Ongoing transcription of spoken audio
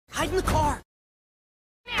hide in the car.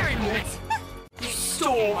 Marionette! You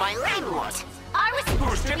stole my lamelight! I was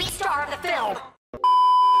supposed to be star of the film!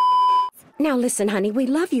 Now listen, honey, we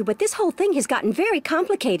love you, but this whole thing has gotten very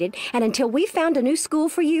complicated, and until we've found a new school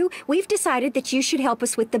for you, we've decided that you should help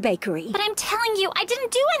us with the bakery. But I'm telling you, I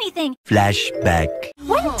didn't do anything. Flashback.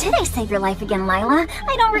 When did I save your life again, Lila?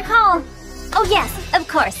 I don't recall. Oh yes, of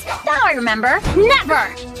course. Now I remember.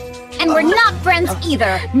 Never! And we're not friends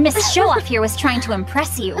either. Miss Show-Off here was trying to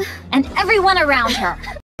impress you, and everyone around her.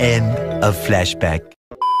 End of flashback.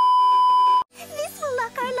 This will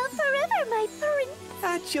lock our love forever, my prince.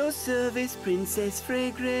 At your service, Princess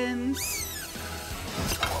Fragrance.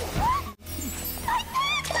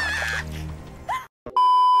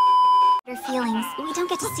 Your feelings. We don't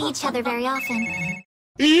get to see each other very often.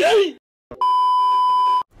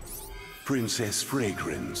 Princess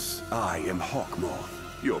Fragrance, I am Hawkmoth.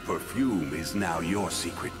 Your perfume is now your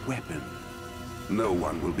secret weapon. No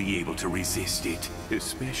one will be able to resist it,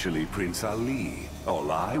 especially Prince Ali.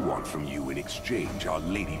 All I want from you in exchange are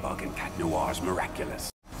Ladybug and Cat Noir's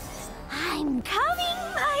Miraculous. I'm coming,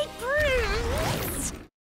 my prince!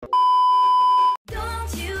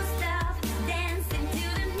 Don't you stop dancing to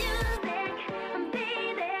the music,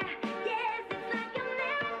 baby. Yes, it's like a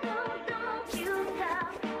miracle. Don't you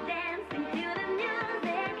stop dancing to the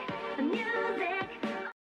music, the music.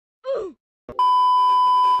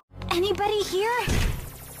 Anybody here?